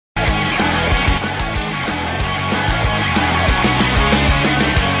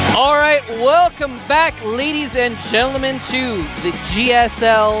welcome back, ladies and gentlemen, to the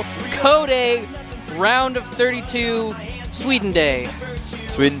GSL Code A round of 32 Sweden Day.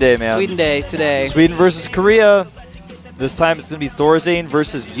 Sweden Day, man. Sweden Day today. Sweden versus Korea. This time it's going to be Thorzain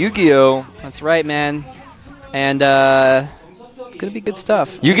versus YugiOh. That's right, man. And it's going to be good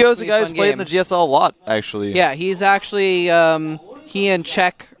stuff. YugiOh's a guy who's played in the GSL a lot, actually. Yeah, he's actually, he and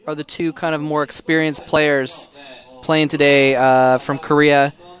Czech are the two kind of more experienced players playing today from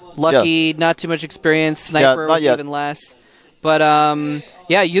Korea. Lucky, not too much experience. Sniper was even less. But,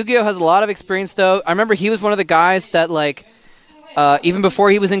 yeah, YugiOh has a lot of experience, though. I remember he was one of the guys that, like, even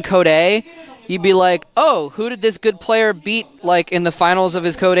before he was in Code A, you'd be like, oh, who did this good player beat, like, in the finals of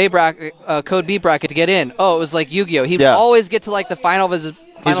his Code A bracket, Code B bracket to get in? Oh, it was, like, YugiOh. He'd always get to, like, the final of his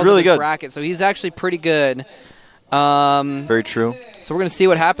bracket. So he's actually pretty good. Very true. So we're going to see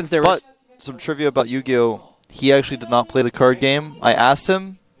what happens there. But some trivia about YugiOh. He actually did not play the card game. I asked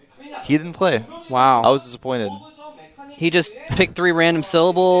him. He didn't play. Wow. I was disappointed. He just picked 3 random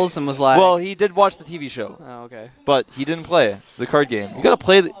syllables and was like... Well, he did watch the TV show. Oh, okay. But he didn't play the card game. You got to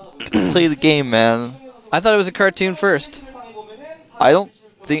play the game, man. I thought it was a cartoon first. I don't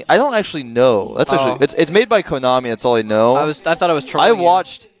actually know. That's actually it's made by Konami. That's all I know. I thought it was trolling. I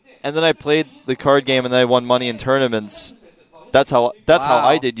watched and then I played the card game and then I won money in tournaments. That's how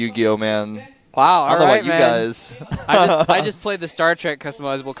I did Yu-Gi-Oh, man. Wow, I don't know about you guys. I just played the Star Trek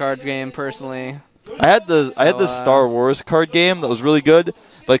customizable card game personally. I had the Star Wars card game that was really good,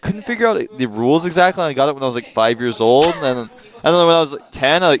 but I couldn't figure out the rules exactly. I got it when I was like 5 years old, and then when I was like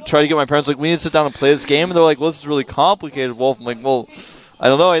 10, I tried to get my parents like, we need to sit down and play this game, and they're like, well, this is really complicated, Wolf. I'm like, well, I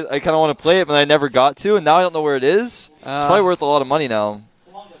don't know. I kind of want to play it, but I never got to, and now I don't know where it is. It's probably worth a lot of money now.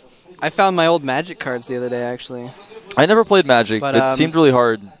 I found my old Magic cards the other day, actually. I never played Magic. But, it seemed really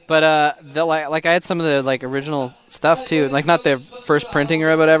hard. But like I had some of the like original stuff too, like not the first printing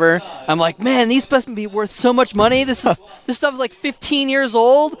or whatever. I'm like, man, these must be worth so much money. This stuff is like 15 years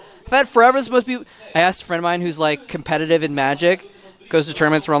old. I've had forever. This must be. I asked a friend of mine who's like competitive in Magic, goes to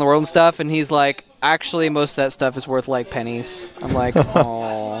tournaments around the world and stuff, and he's like, actually, most of that stuff is worth like pennies. I'm like,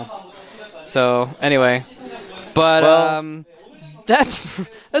 oh. So anyway, but that's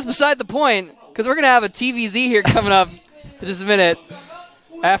beside the point. Because we're going to have a TVZ here coming up in just a minute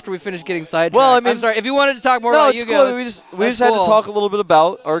after we finish getting sidetracked. Well, I mean, I'm sorry. If you wanted to talk more about YugiOh, cool. we just had to talk a little bit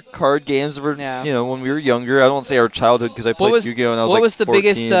about our card games you know, when we were younger. I don't want to say our childhood because I played Yu-Gi-Oh! When I was like 14. What was the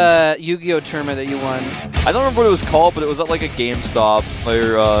biggest Yu-Gi-Oh! Tournament that you won? I don't remember what it was called, but it was at like a GameStop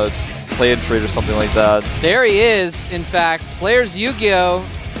or Play and Trade or something like that. There he is, in fact. Slayer's Yu-Gi-Oh!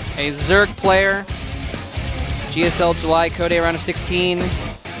 A Zerg player. GSL July Code A round of 16.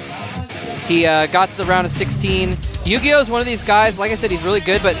 He got to the round of 16. Yu-Gi-Oh! Is one of these guys, like I said, he's really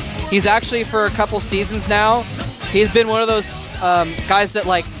good, but he's actually, for a couple seasons now, he's been one of those guys that,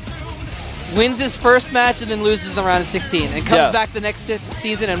 like, wins his first match and then loses in the round of 16, and comes back the next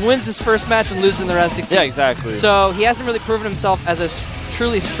season and wins his first match and loses in the round of 16. Yeah, exactly. So he hasn't really proven himself as a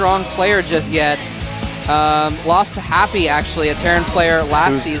truly strong player just yet. Lost to Happy, actually, a Terran player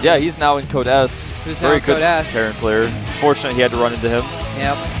last season. Yeah, he's now in Code S. Who's now in Code S. Terran player. Fortunate he had to run into him.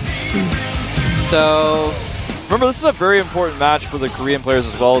 Yep. So, remember, this is a very important match for the Korean players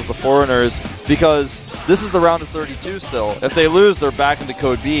as well as the foreigners because this is the round of 32 still. If they lose, they're back into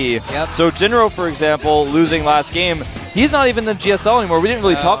Code B. Yep. So Jinro, for example, losing last game, he's not even in the GSL anymore. We didn't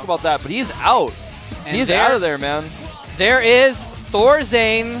really talk about that, but he's out. And he's out of there, man. There is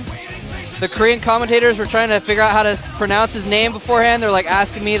Thorzain. The Korean commentators were trying to figure out how to pronounce his name beforehand. They're like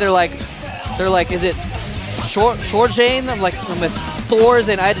asking me. They're like, is it Thorzain? I'm with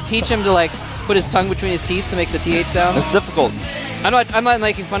Thorzain. I had to teach him to like put his tongue between his teeth to make the TH sound. It's difficult. I'm not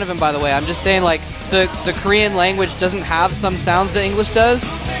making fun of him, by the way. I'm just saying, like, the Korean language doesn't have some sounds that English does,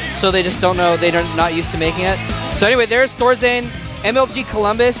 so they just don't know. They're not used to making it. So anyway, there's Thorzain, MLG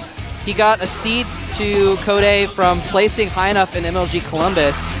Columbus. He got a seed to Code A from placing high enough in MLG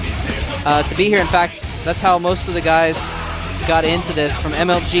Columbus to be here. In fact, that's how most of the guys got into this, from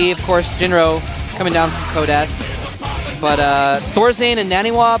MLG. Of course, Jinro coming down from Code S. But Thorzain and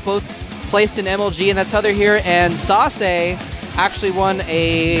Naniwa both placed in MLG, and that's how they're here. And Sase actually won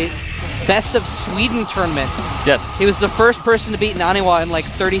a Best of Sweden tournament. Yes. He was the first person to beat Naniwa in like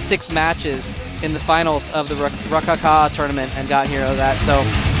 36 matches in the finals of the Rakaka tournament and got here of that. So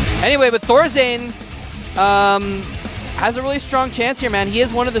anyway, but Thorzain has a really strong chance here, man. He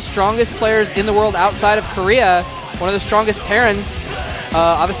is one of the strongest players in the world outside of Korea, one of the strongest Terrans.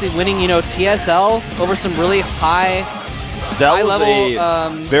 Obviously winning, you know, TSL over some really high level, a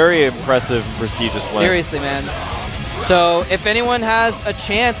very impressive, prestigious win. Seriously, man. So if anyone has a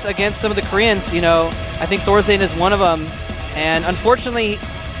chance against some of the Koreans, you know, I think Thorzain is one of them. And unfortunately,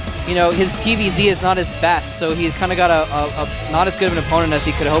 you know, his TVZ is not his best, so he's kind of got a not as good of an opponent as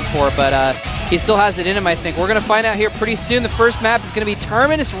he could hope for, but he still has it in him, I think. We're going to find out here pretty soon. The first map is going to be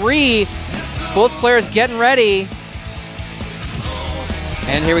Terminus Re. Both players getting ready.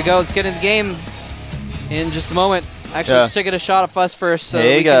 And here we go. Let's get into the game in just a moment. Actually, let's take a shot of us first so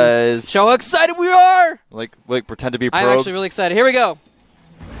hey we guys. can show how excited we are. Like pretend to be probes. I'm actually really excited. Here we go.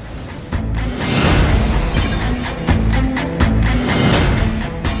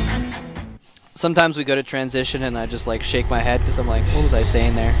 Sometimes we go to transition and I just like shake my head because I'm like, what was I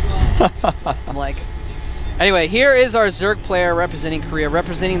saying there? I'm like, anyway, here is our Zerg player representing Korea,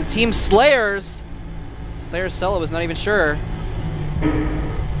 representing the team Slayers. Slayers Sella was not even sure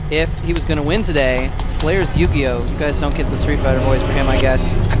if he was going to win today. Slayers YugiOh. You guys don't get the Street Fighter voice for him, I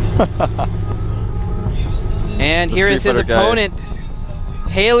guess. And here is his opponent,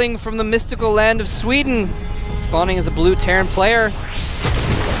 hailing from the mystical land of Sweden, spawning as a blue Terran player.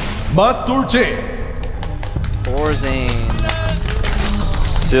 Thorzain.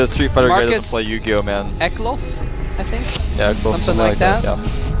 See, the Street Fighter guy doesn't play Yu-Gi-Oh, man. Eklof, I think? Yeah, Eklof, something like that. Yeah.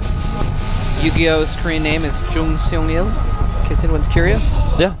 Yu-Gi-Oh's Korean name is Jung Seong-il, in case anyone's curious.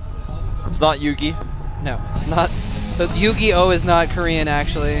 Yeah. It's not Yugi. No, it's not. But Yu-Gi-Oh is not Korean,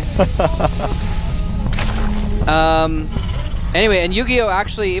 actually. Anyway, and Yu-Gi-Oh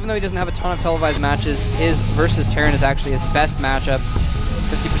actually, even though he doesn't have a ton of televised matches, his versus Terran is actually his best matchup.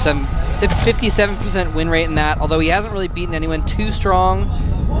 57% win rate in that, although he hasn't really beaten anyone too strong,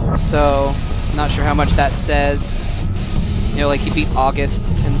 so not sure how much that says. You know, like he beat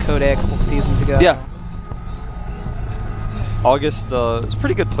August in Code A couple seasons ago. Yeah. August is a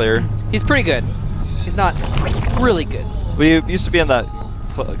pretty good player. He's pretty good. He's not really good. We used to be in that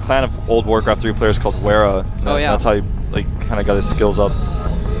clan of old Warcraft 3 players called Wera. Oh, yeah. That's how he kind of got his skills up.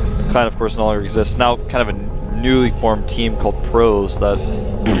 The clan, of course, no longer exists. Now kind of a newly formed team called Pros that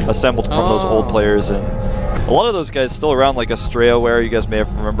assembled from those old players, and a lot of those guys still around, like Estrella, where you guys may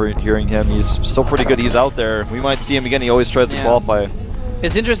have remember hearing him. He's still pretty good. He's out there. We might see him again. He always tries to qualify.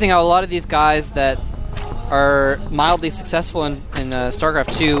 It's interesting how a lot of these guys that are mildly successful in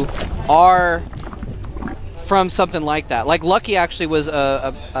StarCraft 2 are from something like that. Like Lucky actually was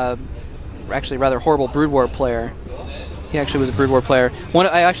a actually rather horrible Brood War player. He actually was a Brood War player.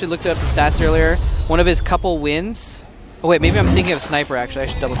 I actually looked up the stats earlier. One of his couple wins. Oh wait, maybe I'm thinking of Sniper actually. I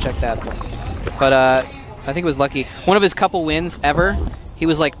should double check that. But I think it was Lucky. One of his couple wins ever. He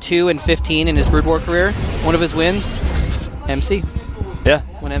was like 2-15 in his Brood War career. One of his wins, MC. Yeah.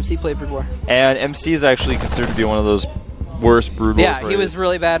 When MC played Brood War. And MC is actually considered to be one of those worst Brood War players. He was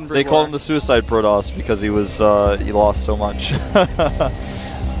really bad in Brood War. They called him the Suicide Protoss because he lost so much.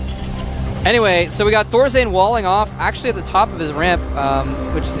 Anyway, so we got Thorzain walling off, actually at the top of his ramp,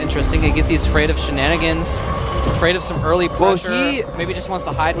 which is interesting. I guess he's afraid of shenanigans, afraid of some early pressure. Well, he maybe just wants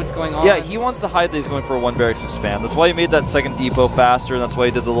to hide what's going on. Yeah, he wants to hide that he's going for a 1 barracks expand. That's why he made that second depot faster, and that's why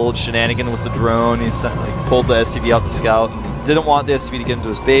he did the little shenanigan with the drone. He pulled the SCV out the scout. Didn't want the SCV to get into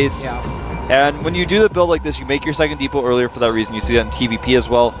his base. Yeah. And when you do the build like this, you make your second depot earlier for that reason. You see that in TVP as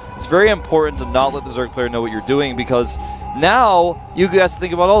well. It's very important to not let the Zerg player know what you're doing, because now you guys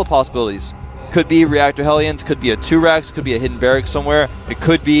think about all the possibilities. Could be Reactor Hellions, could be a 2-Rax, could be a hidden barracks somewhere. It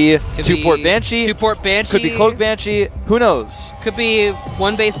could be 2-Port Banshee. 2-Port Banshee. Could be Cloak Banshee. Who knows? Could be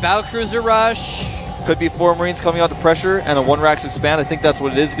 1-base Battlecruiser Rush. Could be 4 Marines coming out to pressure and a 1-Rax expand. I think that's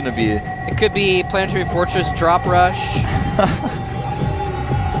what it is going to be. It could be Planetary Fortress Drop Rush.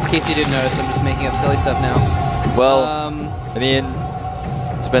 In case you didn't notice, I'm just making up silly stuff now. Well, I mean,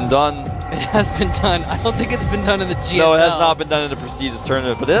 it's been done. It has been done. I don't think it's been done in the GSL. No, it has not been done in a prestigious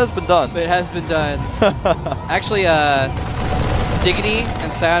tournament, but it has been done. But it has been done. Actually, Diggity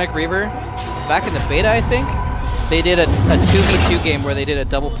and Psionic Reaver, back in the beta, I think, they did a 2v2 game where they did a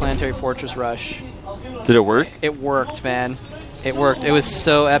double Planetary Fortress Rush. Did it work? It worked, man. It worked. It was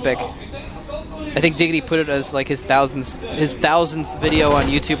so epic. I think Diggity put it as like his thousandth video on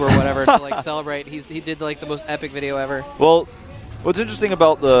YouTube or whatever to like celebrate. He did like the most epic video ever. Well, what's interesting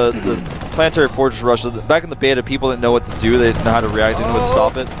about the Planetary Fortress Rush, back in the beta, people didn't know what to do. They didn't know how to react into it and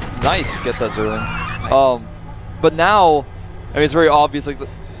stop it. Nice, gets that Zerling. Nice. But now, I mean, it's very obvious. Like,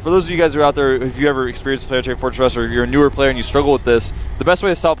 for those of you guys who are out there, if you ever experienced Planetary Fortress Rush or you're a newer player and you struggle with this, the best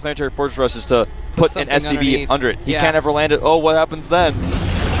way to stop Planetary Fortress Rush is to put an SCV underneath. under it. He can't ever land it. Oh, what happens then?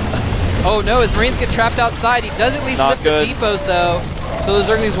 Oh no, his Marines get trapped outside. He does at least lift the depots though, so the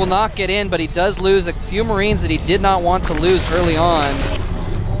Zerglings will not get in, but he does lose a few Marines that he did not want to lose early on.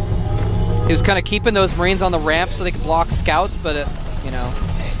 He was kind of keeping those Marines on the ramp so they could block scouts, but it, you know,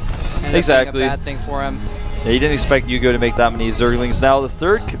 ended up being a bad thing for him. Yeah, he didn't expect YugiOh to make that many Zerglings. Now the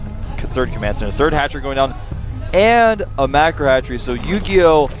third command center, third hatchery going down, and a macro hatchery. So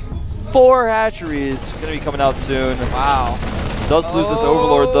YugiOh 4 hatcheries going to be coming out soon. Wow. Does lose this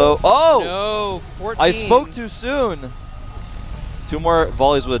Overlord, though. Oh! No, 14. I spoke too soon. 2 more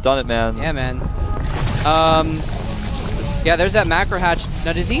volleys would have done it, man. Yeah, man. Yeah, there's that macro hatch.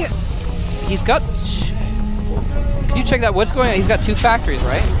 Now, does he... He's got... Can you check that? What's going on? He's got 2 factories,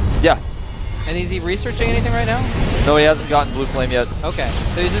 right? Yeah. And is he researching anything right now? No, he hasn't gotten Blue Flame yet. Okay,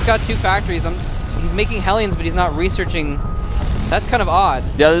 so he's just got 2 factories. He's making Hellions, but he's not researching. That's kind of odd.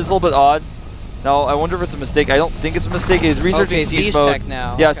 Yeah, this is a little bit odd. Now, I wonder if it's a mistake. I don't think it's a mistake. He's researching siege mode. Tech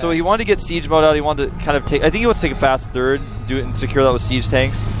now. Yeah, okay. so he wanted to get siege mode out. He wanted to kind of take... I think he wants to take a fast third, do it and secure that with siege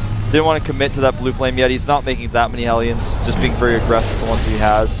tanks. Didn't want to commit to that Blue Flame yet. He's not making that many Hellions, just being very aggressive for the ones that he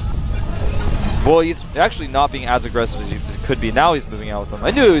has. Well, he's actually not being as aggressive as he could be. Now he's moving out with them.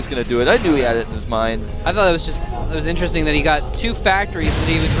 I knew he was going to do it. I knew he had it in his mind. I thought it was interesting that he got 2 factories that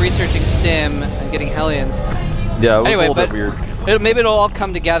he was researching stim and getting Hellions. Yeah, it was anyway, a little bit weird. Maybe it'll all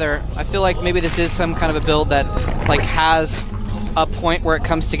come together. I feel like maybe this is some kind of a build that like has a point where it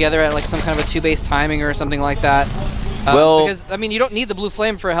comes together at like some kind of a 2-base timing or something like that. Well, because I mean, you don't need the Blue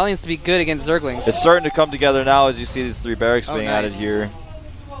Flame for Hellions to be good against Zerglings. It's starting to come together now as you see these 3 barracks being added nice. here.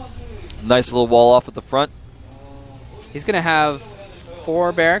 Nice little wall off at the front. He's going to have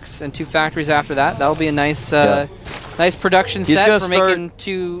 4 barracks and 2 factories after that. That'll be a nice nice production set for making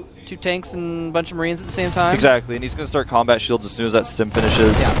two tanks and a bunch of Marines at the same time. Exactly, and he's going to start combat shields as soon as that stim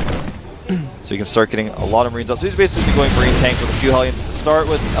finishes. Yeah. So you can start getting a lot of Marines out. So he's basically going Marine tank with a few Hellions to start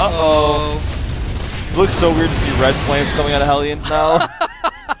with. Uh-oh. It looks so weird to see red flames coming out of Hellions now.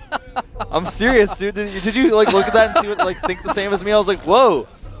 I'm serious, dude. Did you like look at that and see what think the same as me? I was like, whoa.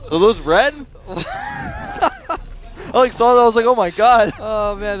 Are those red? I saw that. I was like, oh my god.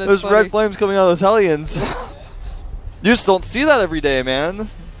 Oh man, that's There's funny. red flames coming out of those Hellions. You just don't see that every day, man.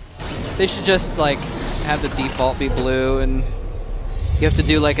 They should just like have the default be blue, and you have to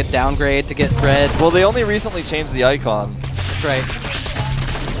do like a downgrade to get red. Well, they only recently changed the icon. That's right.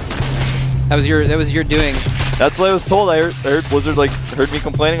 That was your doing. That's what I was told. I heard Blizzard heard me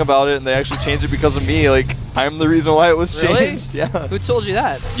complaining about it, and they actually changed it because of me. Like, I'm the reason why it was changed. Yeah. Who told you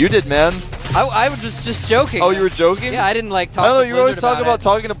that? You did, man. I was just joking. Oh, you were joking? Yeah, I didn't like talk I don't know, to you were always talking about it.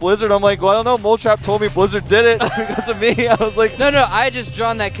 talking to Blizzard. I'm like, well, I don't know. Moletrap told me Blizzard did it because of me. I was like... No, I had just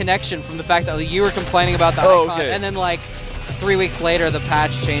drawn that connection from the fact that you were complaining about the icon, okay. and then like 3 weeks later the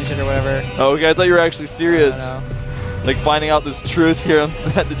patch changed it or whatever. Oh, okay. I thought you were actually serious. I don't know. Like, finding out this truth here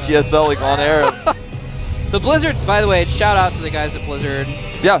at the GSL, like, on air. The Blizzard, by the way, shout out to the guys at Blizzard.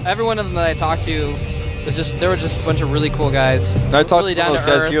 Yeah. Every one of them that I talked to, they were just a bunch of really cool guys. I talked really to some of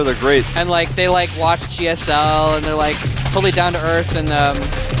those guys here. They're great. And like they like watch GSL, and they're like totally down to earth and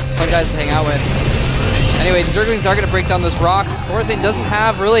fun guys to hang out with. Anyway, the Zerglings are going to break down those rocks. Thorzain doesn't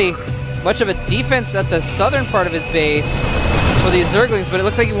have really much of a defense at the southern part of his base for these Zerglings, but it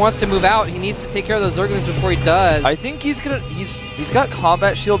looks like he wants to move out. He needs to take care of those Zerglings before he does. I think he's got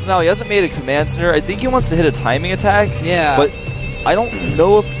combat shields now. He hasn't made a command center. I think he wants to hit a timing attack. Yeah. But I don't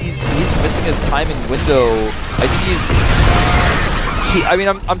know if he's missing his timing window. I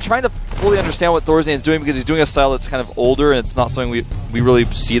think I'm trying to fully understand what Thorzain's doing, because he's doing a style that's kind of older, and it's not something we really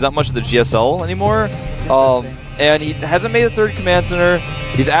see that much of the GSL anymore. And he hasn't made a 3rd command center.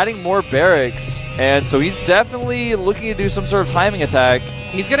 He's adding more barracks, and so he's definitely looking to do some sort of timing attack.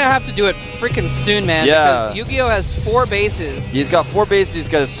 He's going to have to do it freaking soon, man, Yeah. because YugiOh has 4 bases. He's got 4 bases. He's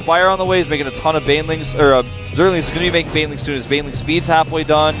got his Spire on the way. He's making a ton of Banelings, or Zerglings. He's going to be making Banelings soon. His Baneling speed's halfway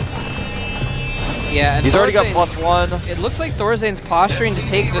done. Yeah, and He's already got Thorzain- +1. It looks like Thorzain's posturing to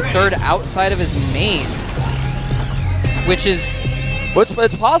take the 3rd outside of his main, which is... Well,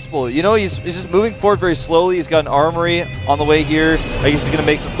 it's possible. You know, he's just moving forward very slowly. He's got an armory on the way here. I guess he's going to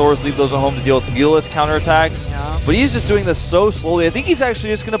make some Thors, leave those at home to deal with Mulus counterattacks. Yeah. But he's just doing this so slowly. I think he's actually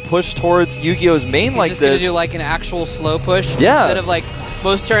just going to push towards Yu-Gi-Oh's main like He's this. just going to do like an actual slow push. Yeah. Instead of like,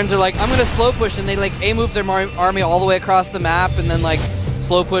 most turns are like, I'm going to slow push, and they like A-move their army all the way across the map, and then like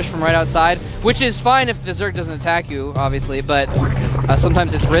slow push from right outside, which is fine if the Zerg doesn't attack you, obviously, but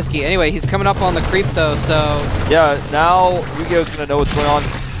sometimes it's risky. Anyway, he's coming up on the creep though, so... Yeah, now Yu-Gi-Oh's going to know what's going on.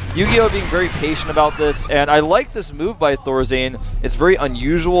 Yu-Gi-Oh being very patient about this, and I like this move by Thorzain. It's very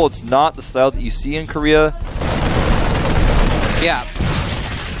unusual. It's not the style that you see in Korea. Yeah,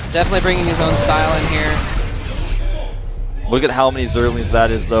 definitely bringing his own style in here. Look at how many Zerglings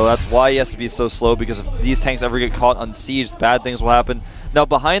that is, though. That's why he has to be so slow, because if these tanks ever get caught on siege, bad things will happen. Now,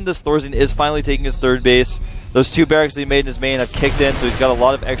 behind this, Thorzain is finally taking his 3rd base. Those 2 barracks that he made in his main have kicked in, so he's got a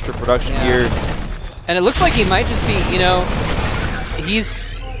lot of extra production here. And it looks like he might just be, you know,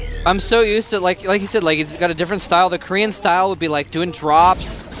 I'm so used to, like you said, like he's got a different style. The Korean style would be like doing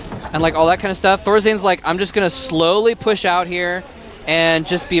drops and like all that kind of stuff. Thorzain's like, I'm just going to slowly push out here and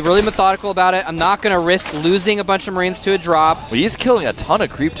just be really methodical about it. I'm not going to risk losing a bunch of Marines to a drop. Well, he's killing a ton of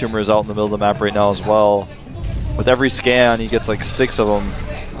creep tumors out in the middle of the map right now as well. With every scan, he gets like 6 of them.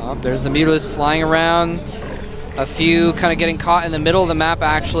 Oh, there's the Mutilas flying around. A few kind of getting caught in the middle of the map,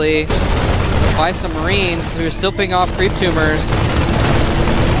 actually, by some Marines who are still picking off creep tumors.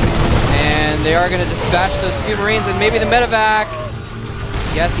 And they are going to dispatch those few Marines, and maybe the medevac.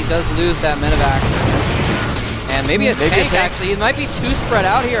 Yes, he does lose that medevac. And maybe a tank, actually. It might be too spread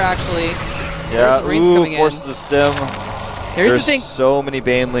out here, actually. Yeah, coming forces a stim. Here's There's the thing. So many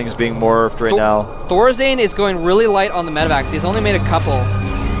banelings being morphed right now. Thorzain is going really light on the medevacs. He's only made a couple.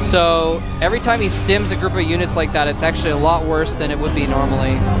 So every time he stims a group of units like that, it's actually a lot worse than it would be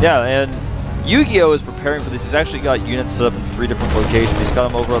normally. Yeah, and YugiOh is preparing for this. He's actually got units set up in 3 different locations. He's got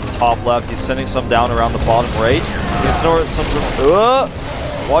them over on the top left. He's sending some down around the bottom right. He's snowing some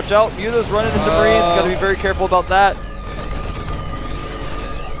watch out, Muta's running into Marines. Got to be very careful about that.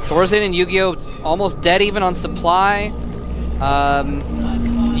 Thorzain and YugiOh almost dead even on supply.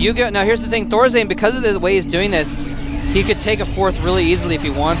 YugiOh, now here's the thing, Thorzain, because of the way he's doing this, he could take a 4th really easily if he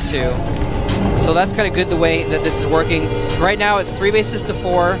wants to. So that's kind of good the way that this is working. Right now it's 3 bases to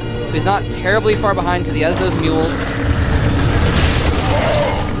 4, so he's not terribly far behind because he has those mules.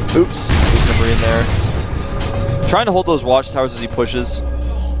 Oops, there's a Marine there. Trying to hold those watchtowers as he pushes.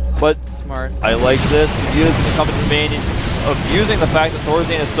 But smart. I like this. The Muta's in the coming to the main. He's just abusing the fact that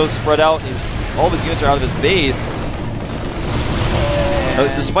Thorzain is so spread out. All of his units are out of his base.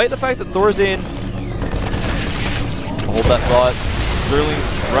 Despite the fact that Thorzain, hold that thought,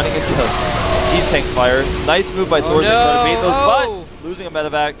 Zerling's running into the Chief's tank fire. Nice move by Thorzain trying to bait those, but losing a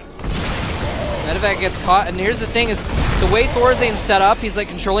medevac. Medevac gets caught, and here's the thing is, the way Thorzain's set up, he's like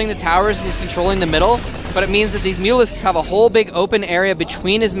controlling the towers and he's controlling the middle, but it means that these Mutalisks have a whole big open area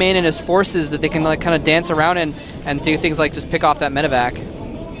between his main and his forces that they can like kind of dance around in and do things like just pick off that medevac.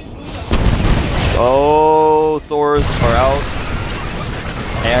 Oh, Thors are out.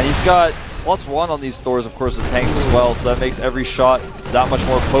 And he's got +1 on these Thors, of course, with tanks as well, so that makes every shot that much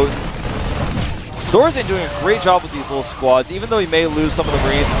more potent. Thorzain doing a great job with these little squads. Even though he may lose some of the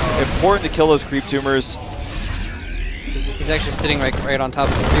Marines, it's important to kill those creep tumors. He's actually sitting right on top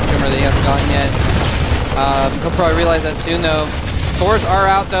of the creep tumor that he hasn't gotten yet. He'll probably realize that soon, though. Thors are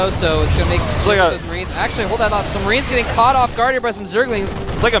out, though, so it's going to make those Marines. Actually, hold that thought. Some Marines getting caught off guard here by some Zerglings.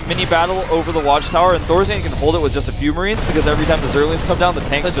 It's like a mini battle over the watchtower, and Thorzain can hold it with just a few Marines because every time the Zerglings come down, the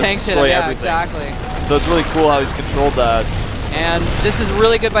tanks just destroy everything. Exactly. So it's really cool how he's controlled that. And this is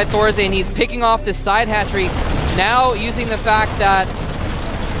really good by Thorzain. He's picking off this side hatchery, now using the fact that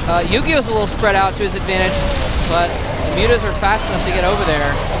YugiOh's a little spread out to his advantage, but the Mutas are fast enough to get over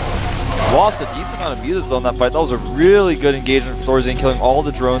there. Lost a decent amount of Mutas though in that fight. That was a really good engagement for Thorzain, killing all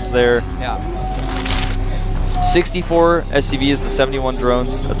the drones there. Yeah. 64 SCVs to 71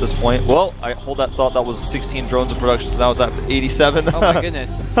 drones at this point. Well, I hold that thought. That was 16 drones in production, so now it's at 87. Oh my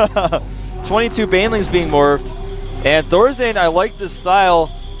goodness. 22 banelings being morphed. And Thorzain, I like this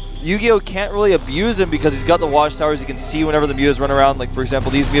style. YugiOh can't really abuse him because he's got the watchtowers. You can see whenever the Mutas run around. Like, for example,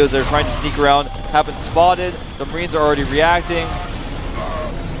 these Mutas that are trying to sneak around have been spotted. The Marines are already reacting.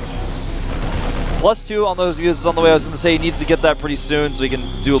 +2 on those Mutas is on the way. I was going to say he needs to get that pretty soon so he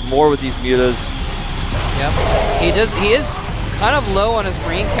can do more with these Mutas. Yep. He is kind of low on his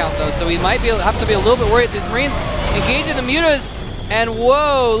Marine count, though, so he might have to be a little bit worried. These Marines engaging the Mutas. And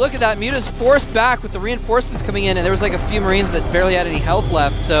whoa, look at that. Muta's forced back with the reinforcements coming in, and there was like a few Marines that barely had any health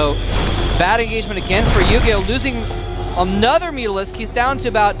left. So bad engagement again for YugiOh, losing another Mutalisk. He's down to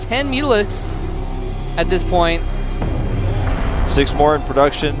about 10 Mutalisks at this point. 6 more in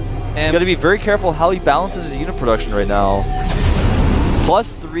production. He's got to be very careful how he balances his unit production right now.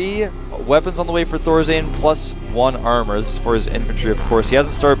 +3 weapons on the way for Thorzain, +1 armor. This is for his infantry, of course. He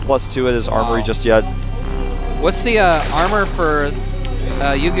hasn't started +2 at his armory just yet. What's the armor for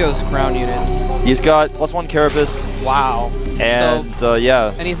YugiOh's ground units? He's got +1 Carapace. Wow. And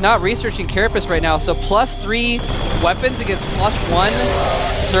yeah. And he's not researching Carapace right now, so +3 weapons against +1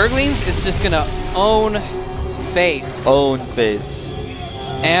 Zerglings is just gonna own face. Own face.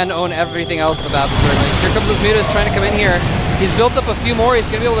 And own everything else about the Zerglings. Here comes those Mutas trying to come in here. He's built up a few more. He's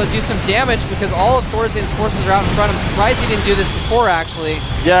going to be able to do some damage because all of Thorzain's forces are out in front. I'm surprised he didn't do this before, actually.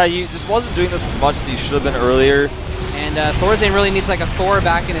 Yeah, he just wasn't doing this as much as he should have been earlier. And Thorzain really needs like a Thor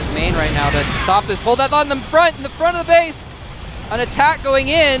back in his main right now to stop this. Hold that thought in the front of the base. An attack going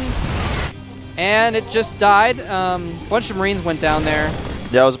in. And it just died. Bunch of Marines went down there.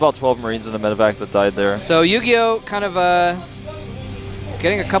 Yeah, it was about 12 Marines in a medevac that died there. So YugiOh kind of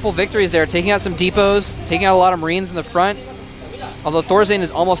getting a couple victories there, taking out some depots, taking out a lot of Marines in the front. Although Thorzain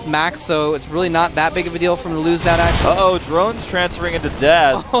is almost max, so it's really not that big of a deal for him to lose that actually. Uh-oh, drones transferring into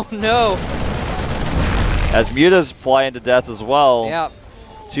death. Oh no. As mutas fly into death as well. Yeah.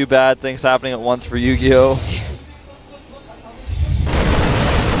 Two bad things happening at once for YugiOh.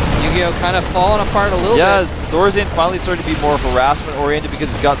 YugiOh kind of falling apart a little bit. Yeah, Thorzain finally started to be more harassment oriented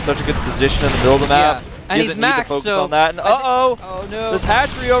because he's got such a good position in the middle of the map. Yeah. And he's maxed, need to focus so on that. And uh-oh! Oh no. This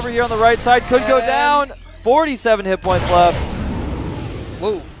hatchery over here on the right side could go down. 47 hit points left.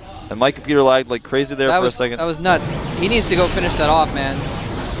 Whoa. And my computer lagged like crazy there for a second. That was nuts. He needs to go finish that off, man.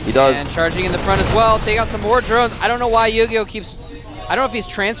 He does. And charging in the front as well. Take out some more drones. I don't know why YugiOh keeps... I don't know if he's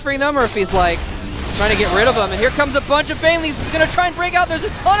transferring them or if he's like trying to get rid of them. And here comes a bunch of Baneleys. He's going to try and break out. There's a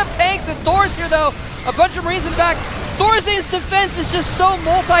ton of tanks and Thor's here though. A bunch of Marines in the back. Thorzain's defense is just so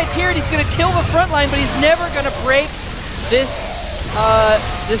multi-tiered. He's going to kill the front line, but he's never going to break this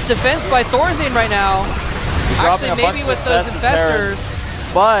this defense by Thorzain right now. Actually, maybe with those infestors.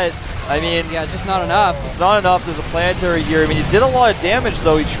 But, I mean... Yeah, just not enough. It's not enough. There's a planetary here. I mean, he did a lot of damage,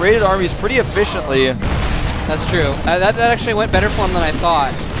 though. He traded armies pretty efficiently. That's true. That actually went better for him than I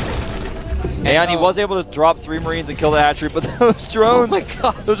thought. And he was able to drop 3 Marines and kill the hatchery, but those drones... Oh my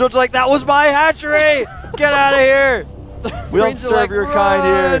god. Those drones are like, that was my hatchery! Get out of here! We don't serve like, your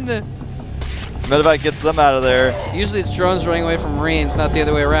kind here. Medevac gets them out of there. Usually it's drones running away from Marines, not the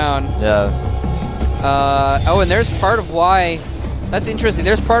other way around. Yeah. Oh, and there's part of why... That's interesting.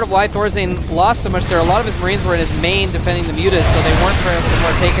 There's part of why Thorzain lost so much there. A lot of his Marines were in his main defending the mutas, so they weren't able to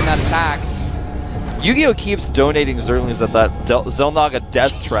partake in that attack. YugiOh keeps donating Zerglings at that Xel'Naga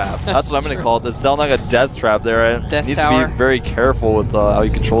Death Trap. That's what I'm going to call it, the Xel'Naga Death Trap there. Death needs Tower. to be very careful with how he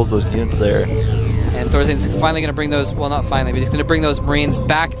controls those units there. And Thorzain's finally going to bring those, well, not finally, but he's going to bring those Marines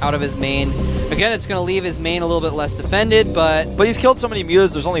back out of his main. Again, it's going to leave his main a little bit less defended, but he's killed so many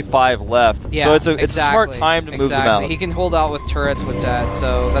mutas, there's only 5 left. Yeah, so it's a smart time to move them out. He can hold out with turrets with that,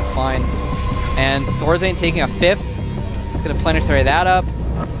 so that's fine. And Thorzain taking a 5th. He's going to planetary that up.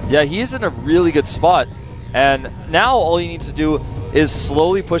 Yeah, he's in a really good spot. And now all he needs to do is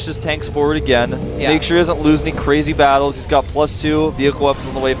slowly push his tanks forward again. Yeah. Make sure he doesn't lose any crazy battles. He's got +2 vehicle weapons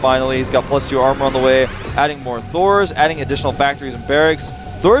on the way finally. He's got +2 armor on the way. Adding more Thors, adding additional factories and barracks.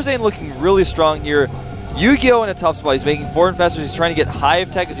 Thorzain looking really strong here. YugiOh in a tough spot. He's making 4 infestors. He's trying to get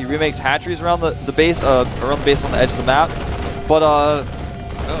hive tech as he remakes hatcheries around the base, on the edge of the map. But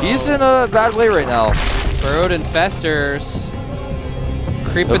he's in a bad way right now. Burrowed infestors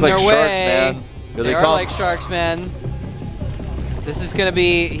creeping Look like their sharks, way. man. Here they are come. like sharks, man. This is gonna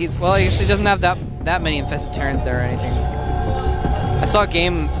be. Well, he actually doesn't have that many infested Terrans there or anything. I saw a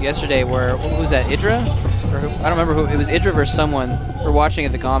game yesterday where who was that? Idra? Or who, I don't remember who. It was Idra versus someone. We're watching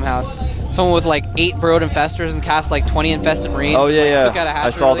at the comm house. Someone with like 8 burrowed infestors and cast like 20 infested Marines. Oh yeah, yeah. Took out a hatchery I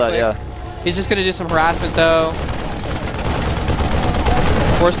saw really that. quick. Yeah. He's just gonna do some harassment though.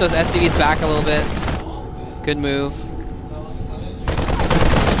 Force those SCVs back a little bit. Good move.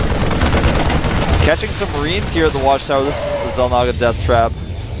 Catching some Marines here at the Watchtower. This is the Xel'Naga Death Trap.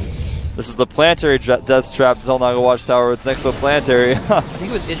 This is the planetary Death Trap Xel'Naga Watchtower. It's next to a planetary. I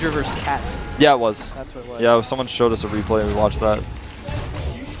think it was Idra versus Cats. Yeah, it was. That's what it was. Yeah, someone showed us a replay and we watched that.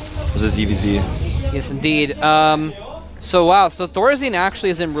 It was a ZVZ. Yes, indeed. So wow, so Thorzain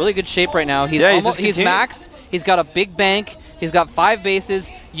actually is in really good shape right now. He's he's maxed. He's got a big bank. He's got 5 bases.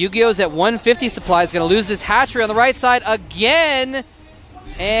 YugiOh's at 150 supply. He's going to lose this hatchery on the right side again.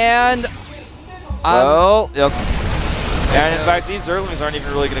 And well, yep. And in fact, these Zerglings aren't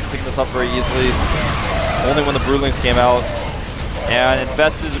even really going to pick this up very easily. Only when the Broodlings came out. And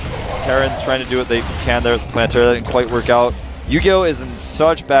infested Terrans trying to do what they can there at the planetary. That didn't quite work out. YugiOh is in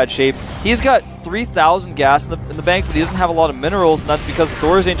such bad shape. He's got 3,000 gas in the bank, but he doesn't have a lot of minerals, and that's because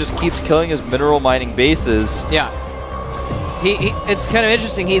Thorzain just keeps killing his mineral mining bases. Yeah. It's kind of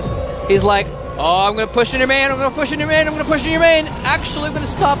interesting. He's like, oh, I'm going to push in your main, I'm going to push in your main, I'm going to push in your main. Actually, I'm going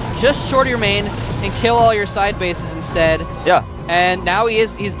to stop just short of your main and kill all your side bases instead. Yeah. And now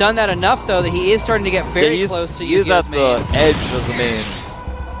he's done that enough, though, that he is starting to get very close to YugiOh's at main. the edge of the main.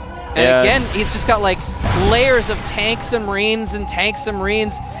 And again, he's just got like layers of tanks and Marines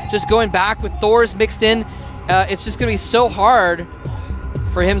just going back with Thors mixed in. It's just going to be so hard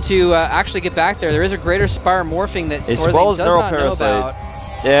for him to actually get back there. There is a greater Spire morphing that Thorzain does not know about.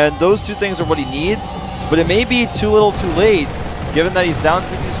 And those 2 things are what he needs, but it may be too little too late, given that he's down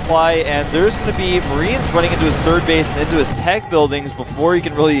 50 supply, and there's going to be Marines running into his 3rd base and into his tech buildings before he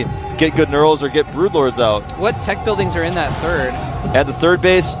can really get good neurals or get Broodlords out. What tech buildings are in that 3rd? At the 3rd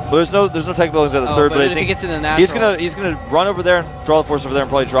base, well, there's no tech buildings at the 3rd, but I think he gets in the natural, he's gonna run over there, draw the force over there, and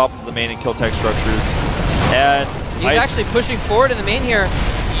probably drop into the main and kill tech structures. And he's actually pushing forward in the main here.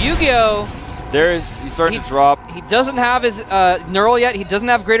 YugiOh He's starting to drop. He doesn't have his Neural yet. He doesn't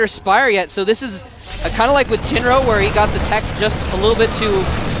have Greater Spire yet. So this is kind of like with Jinro, where he got the tech just a little bit too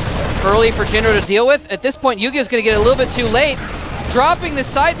early for Jinro to deal with. At this point, YugiOh's going to get a little bit too late. Dropping the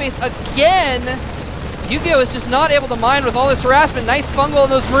side base again. YugiOh is just not able to mine with all this harassment. Nice fungal on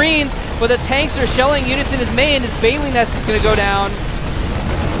those Marines, but the tanks are shelling units in his main. His Baneling Nest is going to go down.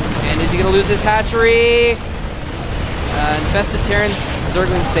 And is he going to lose this hatchery? Infested Terrans,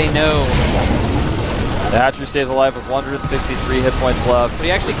 Zerglings say no. The hatchery stays alive with 163 hit points left. But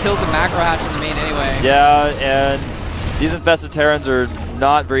he actually kills a macro hatch in the main anyway. Yeah, and these Infested Terrans are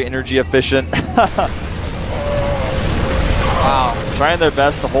not very energy efficient. Wow. Trying their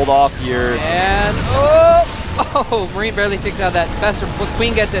best to hold off here. And, Marine barely takes out that Infestor.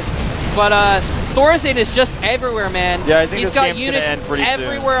 Queen gets it. But Thorzain is just everywhere, man. Yeah, I think he's this got game's units gonna end pretty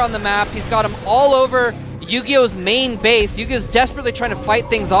everywhere on the map. He's got them all over YugiOh's main base. YugiOh's desperately trying to fight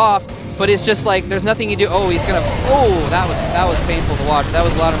things off, but it's just like there's nothing you do. Oh, he's gonna. Oh, that was painful to watch. That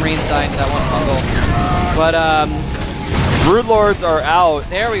was a lot of Marines dying to that one fungal. But Broodlords are out.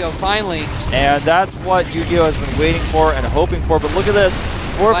 There we go, finally. And that's what YugiOh has been waiting for and hoping for. But look at this.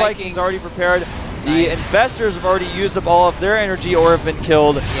 4 Vikings already prepared. The Infestors have already used up all of their energy or have been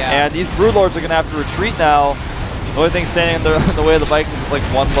killed. Yeah. And these Broodlords are going to have to retreat now. The only thing standing in the way of the Vikings is like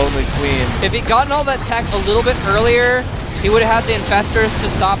one lonely queen. If he'd gotten all that tech a little bit earlier, he would have had the Infestors to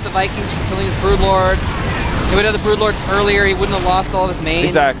stop the Vikings from killing his Broodlords. He would have the Broodlords earlier. He wouldn't have lost all of his main.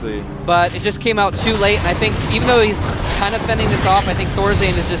 Exactly. But it just came out too late, and I think even though he's kind of fending this off, I think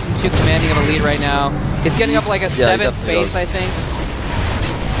Thorzain is just in too commanding of a lead right now. He's getting up like a 7th base, I think.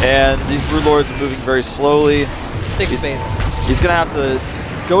 And these Broodlords are moving very slowly. 6th base. He's going to have to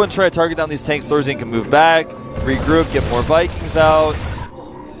go and try to target down these tanks. Thorzain can move back, regroup, get more Vikings out.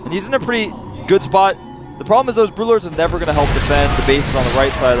 And he's in a pretty good spot. The problem is those Broodlords are never going to help defend the bases on the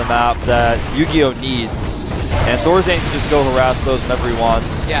right side of the map that YugiOh needs. And Thorzain can just go harass those whenever he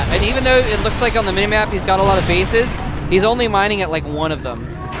wants. Yeah, and even though it looks like on the minimap he's got a lot of bases, he's only mining at like 1 of them.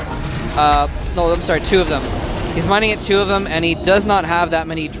 No, I'm sorry, 2 of them. He's mining at 2 of them, and he does not have that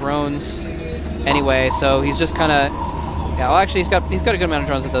many drones anyway, so he's just kind of... Yeah, well, actually, he's got a good amount of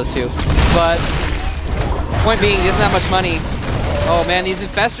drones with those 2. But point being, he doesn't have much money. Oh, man, these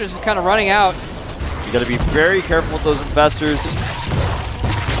Infestors are kind of running out. You got to be very careful with those Infestors.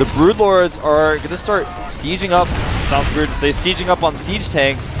 The Broodlords are going to start sieging up. Sounds weird to say, sieging up on siege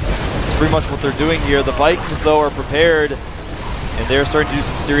tanks. It's pretty much what they're doing here. The Vikings, though, are prepared, and they're starting to do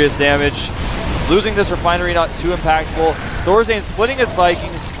some serious damage. Losing this refinery, not too impactful. Thorzain splitting his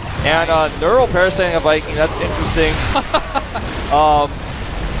Vikings, and Neural parasiting a Viking. That's interesting.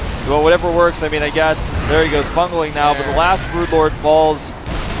 Well, whatever works, I mean, I guess. There he goes, bungling now, but the last Broodlord falls.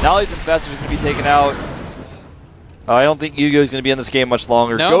 Now these Infestors are going to be taken out. I don't think YugiOh is going to be in this game much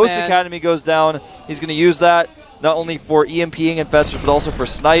longer. No, Ghost man. Academy goes down. He's going to use that not only for EMPing Infestors, but also for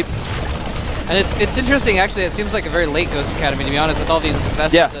snipe. And it's interesting, actually. It seems like a very late Ghost Academy, to be honest, with all these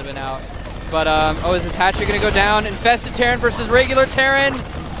Infestors that have been out. But, oh, is this hatchery going to go down? Infested Terran versus regular Terran.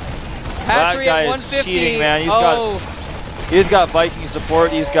 Hatchery at 150. Cheating, man. He's got Viking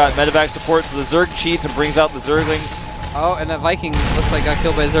support. He's got medevac support, so the Zerg cheats and brings out the Zerglings. Oh, and that Viking looks like got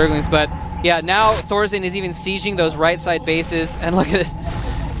killed by Zerglings, but yeah, now Thorzain is even sieging those right side bases, and look at it.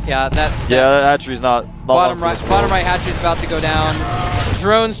 Yeah, that hatchery's not bottom right hatchery's about to go down.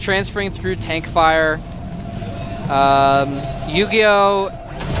 Drones transferring through tank fire.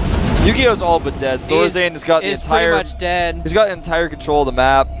 YugiOh's all but dead. Thorzain has got the entire pretty much dead. He's got entire control of the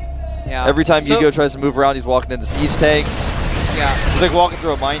map. Yeah. Every time YugiOh tries to move around, he's walking into siege tanks. Yeah. He's like walking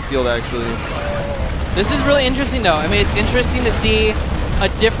through a minefield, actually. This is really interesting, though. I mean, it's interesting to see a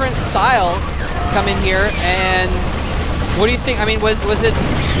different style come in here. And what do you think? I mean, was it?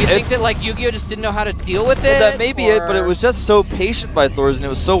 You think that like YugiOh just didn't know how to deal with it? That may be it, but it was just so patient by Thorzain. It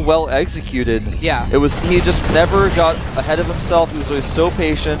was so well executed. Yeah. He just never got ahead of himself. He was always so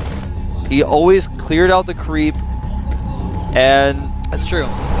patient. He always cleared out the creep, and that's true.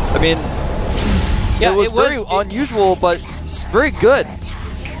 I mean, it was very unusual, but it's very good.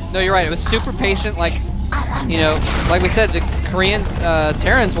 No, you're right. It was super patient. Like, you know, like we said, the Korean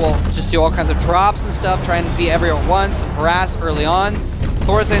Terrans will just do all kinds of drops and stuff, trying to be everywhere at once, harass early on.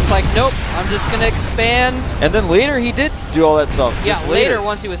 Thorzain's like, nope, I'm just going to expand. And then later he did do all that stuff. Yeah, later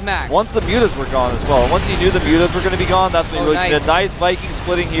once he was maxed. Once the mutas were gone as well. Once he knew the mutas were going to be gone, that's when he really did a nice Viking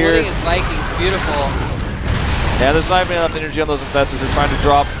splitting here. Splitting his Vikings, beautiful. And there's not even enough energy on those Infestors. They're trying to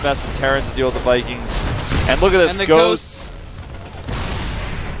drop Infested Terrans to deal with the Vikings. And look at this, Ghosts.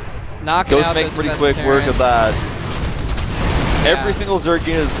 Knocking out make pretty quick work of that. Yeah. Every single Zerg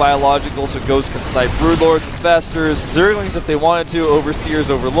unit is biological, so Ghosts can snipe Broodlords, Infestors, Zerglings if they wanted to,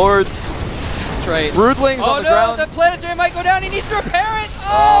 Overseers, Overlords. That's right. Broodlings on the ground. Oh no, the planetary might go down. He needs to repair it.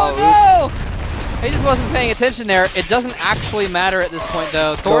 Oh no! He just wasn't paying attention there. It doesn't actually matter at this point,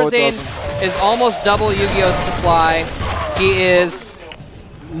 though. Thorzain is almost double Yu-Gi-Oh's supply. He is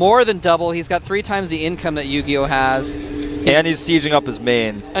more than double. He's got 3 times the income that Yu-Gi-Oh has. And he's sieging up his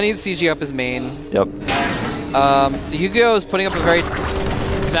main. And he's sieging up his main. Yep. Yu-Gi-Oh is putting up a very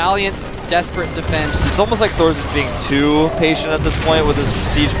valiant, desperate defense. It's almost like Thorzain's being too patient at this point with his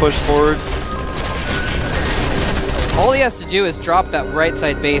siege push forward. All he has to do is drop that right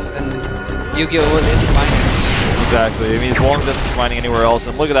side base, and Yu-Gi-Oh isn't mining. Exactly. I mean, he's long distance mining anywhere else.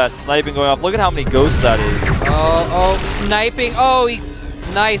 And look at that sniping going off. Look at how many ghosts that is. Oh, sniping. Oh,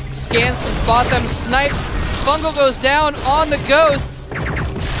 nice. Scans to spot them. Snipes. Fungal goes down on the ghosts,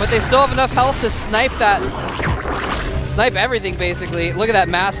 but they still have enough health to snipe that. Snipe everything, basically. Look at that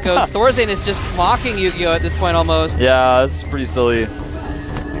mass ghost. Thorzain is just mocking Yu-Gi-Oh at this point almost. Yeah, this is pretty silly.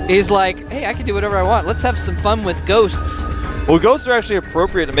 He's like, hey, I can do whatever I want. Let's have some fun with ghosts. Well, ghosts are actually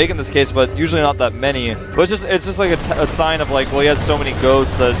appropriate to make in this case, but usually not that many. But it's just like a sign of like, well, he has so many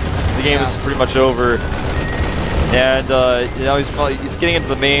ghosts that the game is pretty much over. And you know, he's getting into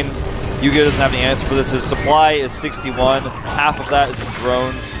the main. Yu-Gi-Oh doesn't have any answer for this. His supply is 61. Half of that is in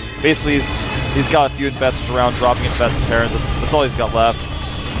drones. Basically, he's got a few infestors around, dropping infested Terrans. That's all he's got left.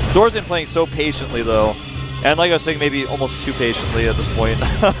 Thorzain playing so patiently, though. And like I was saying, maybe almost too patiently at this point.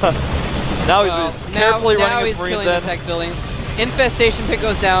 Now he's carefully running his Marines in. The tech buildings. Infestation pit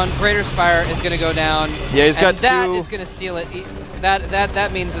goes down. Greater Spire is going to go down. Yeah, he's got 2. That is going to seal it.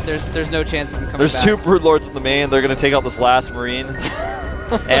 That means that there's no chance of him coming back. There's 2 Broodlords in the main. They're going to take out this last Marine.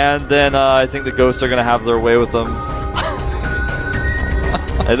 And then I think the ghosts are going to have their way with them.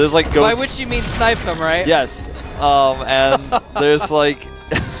 There's like ghosts. By which you mean snipe them, right? Yes. And there's like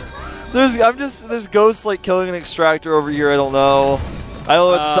there's ghosts like killing an extractor over here. I don't know. I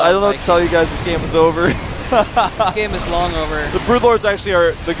don't know what to tell you guys. This game is over. This game is long over. The Broodlords actually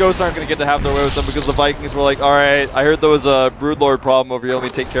the ghosts aren't going to get to have their way with them because the Vikings were like, all right, I heard there was a Broodlord problem over here. Let me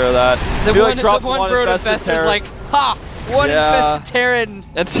take care of that. The one Brood infestor's like, ha! One infested Terran.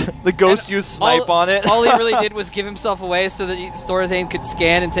 And the ghost used snipe on it. All he really did was give himself away so that Thorzain could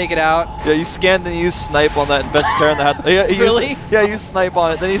scan and take it out. Yeah, he scanned and he used snipe on that infested Terran that had. Really? He used snipe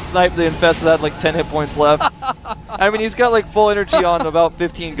on it. Then he sniped the infested that had like 10 hit points left. I mean, he's got like full energy on about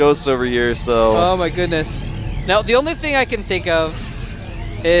 15 ghosts over here, so. Oh my goodness. Now, the only thing I can think of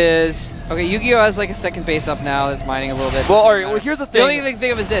is, okay, Yu-Gi-Oh has like a second base up now that's mining a little bit. Well, all right, well, here's the thing. The only thing I can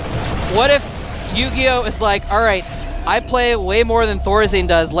think of is this. What if Yu-Gi-Oh is like, all right, I play way more than Thorzain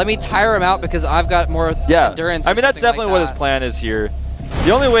does. Let me tire him out because I've got more endurance. I mean, that's definitely what his plan is here.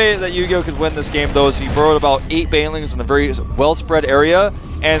 The only way that Yu-Gi-Oh could win this game, though, is if he burrowed about 8 Banelings in a very well-spread area,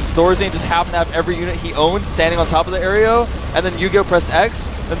 and Thorzain just happened to have every unit he owned standing on top of the area, and then Yu-Gi-Oh pressed X,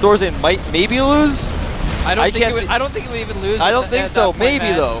 then Thorzain might maybe lose. I don't think it would even lose. I don't think so. Maybe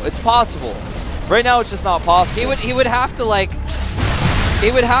though. It's possible. Right now, it's just not possible. He would have to like.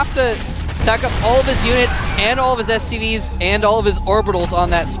 He would have to stack up all of his units and all of his SCVs and all of his orbitals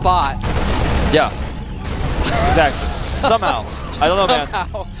on that spot. Yeah. Exactly. Somehow. I don't know, man.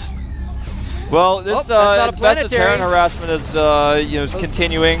 Well, this infested Terran harassment is is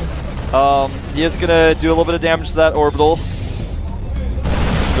continuing. He is gonna do a little bit of damage to that orbital.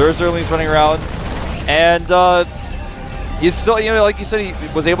 There's Zerlings running around. And he's still, like you said,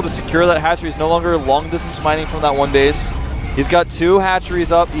 he was able to secure that hatchery. He's no longer long distance mining from that one base. He's got 2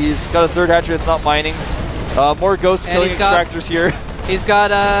 hatcheries up. He's got a 3rd hatchery that's not mining. More ghost killing extractors here. He's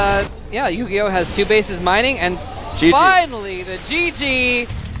got, Yu-Gi-Oh has 2 bases mining, and finally the GG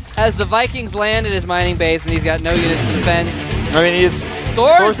as the Vikings land at his mining base, and he's got no units to defend. I mean,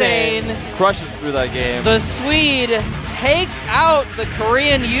 Thorzain crushes through that game. The Swede takes out the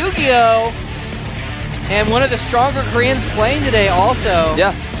Korean Yu-Gi-Oh! And one of the stronger Koreans playing today also.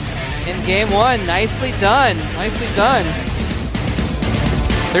 Yeah. In game 1. Nicely done. Nicely done.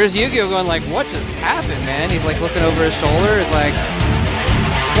 There's Yu-Gi-Oh going like, what just happened, man? He's like looking over his shoulder. He's like,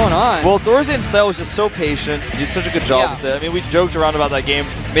 what's going on? Well, Thorzain's style was just so patient. He did such a good job with it. I mean, we joked around about that game.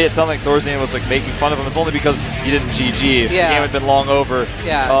 Made it sound like Thorzain was like making fun of him. It's only because he didn't GG. Yeah. The game had been long over.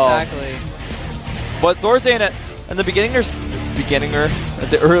 Yeah, exactly. But Thorzain at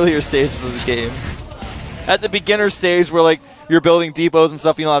the earlier stages of the game. At the beginner stage where like you're building depots and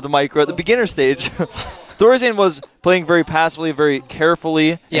stuff, you don't have to micro. At the beginner stage, Thorzain was playing very passively, very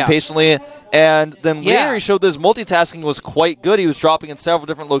carefully and patiently. And then later he showed this multitasking was quite good. He was dropping in several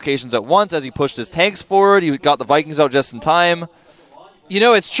different locations at once as he pushed his tanks forward. He got the Vikings out just in time. You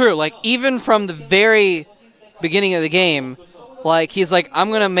know, it's true. Like, even from the very beginning of the game, like, he's like, I'm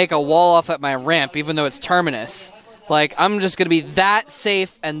going to make a wall off at my ramp, even though it's Terminus. Like, I'm just going to be that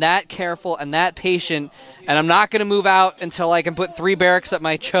safe and that careful and that patient, and I'm not going to move out until I can put 3 barracks at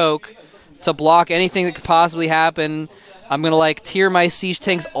my choke to block anything that could possibly happen. I'm going to, like, tier my siege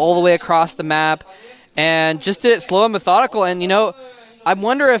tanks all the way across the map, and just did it slow and methodical. And, you know, I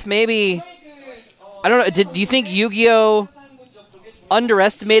wonder if maybe, I don't know, do you think YugiOh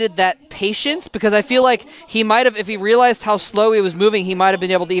underestimated that patience? Because I feel like he might have, if he realized how slow he was moving, he might have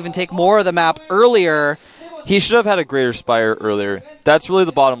been able to even take more of the map earlier. He should have had a Greater Spire earlier. That's really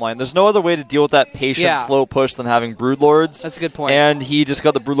the bottom line. There's no other way to deal with that patient, slow push than having Broodlords. That's a good point. And he just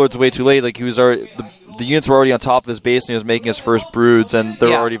got the Broodlords way too late. Like, he was already, the units were already on top of his base, and he was making his first Broods, and there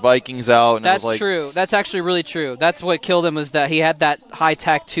were already Vikings out. And that's it was like, true. That's actually really true. That's what killed him, was that he had that high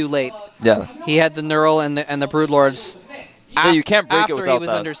tech too late. Yeah. He had the Neural and the Broodlords. Yeah, you can't break it without that. After he was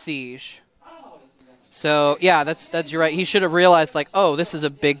under siege. So, yeah, that's you're right. He should have realized, like, oh, this is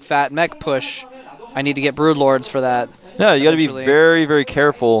a big fat mech push. I need to get Broodlords for that. Yeah, you got to be very, very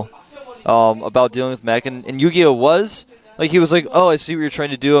careful about dealing with mech. And YugiOh was, like, he was like, oh, I see what you're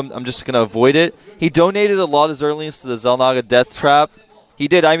trying to do. I'm just going to avoid it. He donated a lot of Zerlings to the Xel'Naga Death Trap. He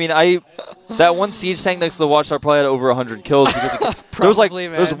did. I mean, that one siege tank next to the watchtower probably had over 100 kills because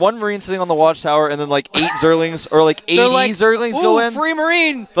there was one Marine sitting on the watchtower, and then like 8 Zerlings or like 80 Zerlings go in. Free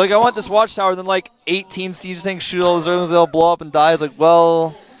Marine! Like, I want this watchtower, and then like 18 siege tanks shoot all the Zerlings, they'll blow up and die. It's like,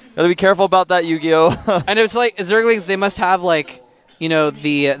 well, gotta be careful about that, Yu-Gi-Oh. And it's like Zerglings, they must have like, you know,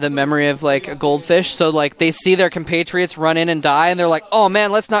 the memory of like a goldfish. So like they see their compatriots run in and die, and they're like, oh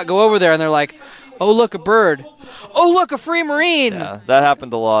man, let's not go over there. And they're like, oh look, a bird. Oh look, a free Marine. Yeah, that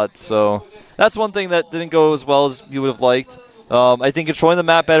happened a lot. So that's one thing that didn't go as well as you would have liked. I think controlling the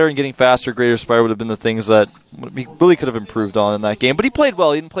map better and getting faster, Greater Spire would have been the things that he really could have improved on in that game. But he played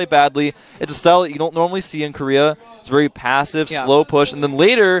well. He didn't play badly. It's a style that you don't normally see in Korea. It's very passive, slow push. And then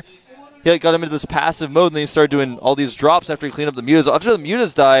later, he got him into this passive mode, and then he started doing all these drops after he cleaned up the mutas. After the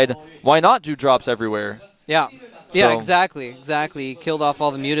mutas died, why not do drops everywhere? Yeah. Yeah, exactly. He killed off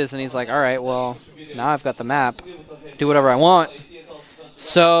all the mutas, and he's like, all right, well, now I've got the map. Do whatever I want.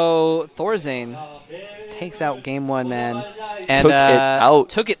 So Thorzain takes out game 1, man. And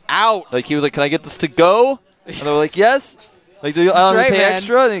took it out. Like, he was like, can I get this to go? And they were like, yes. Like, do you pay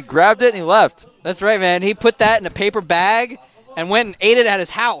extra? And he grabbed it and he left. That's right, man. He put that in a paper bag and went and ate it at his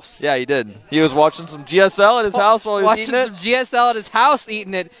house. Yeah, he did. He was watching some GSL at his house while he was eating it. Watching some GSL at his house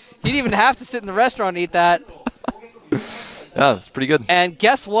eating it. He didn't even have to sit in the restaurant and eat that. Yeah, it's pretty good. And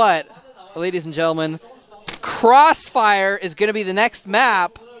guess what, ladies and gentlemen? Crossfire is going to be the next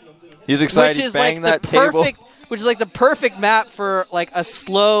map. He's excited. Which is like which is like the perfect map for like a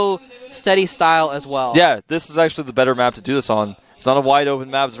slow, steady style as well. Yeah, this is actually the better map to do this on. It's not a wide open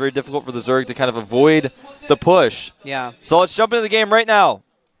map. It's very difficult for the Zerg to kind of avoid the push. Yeah. So let's jump into the game right now.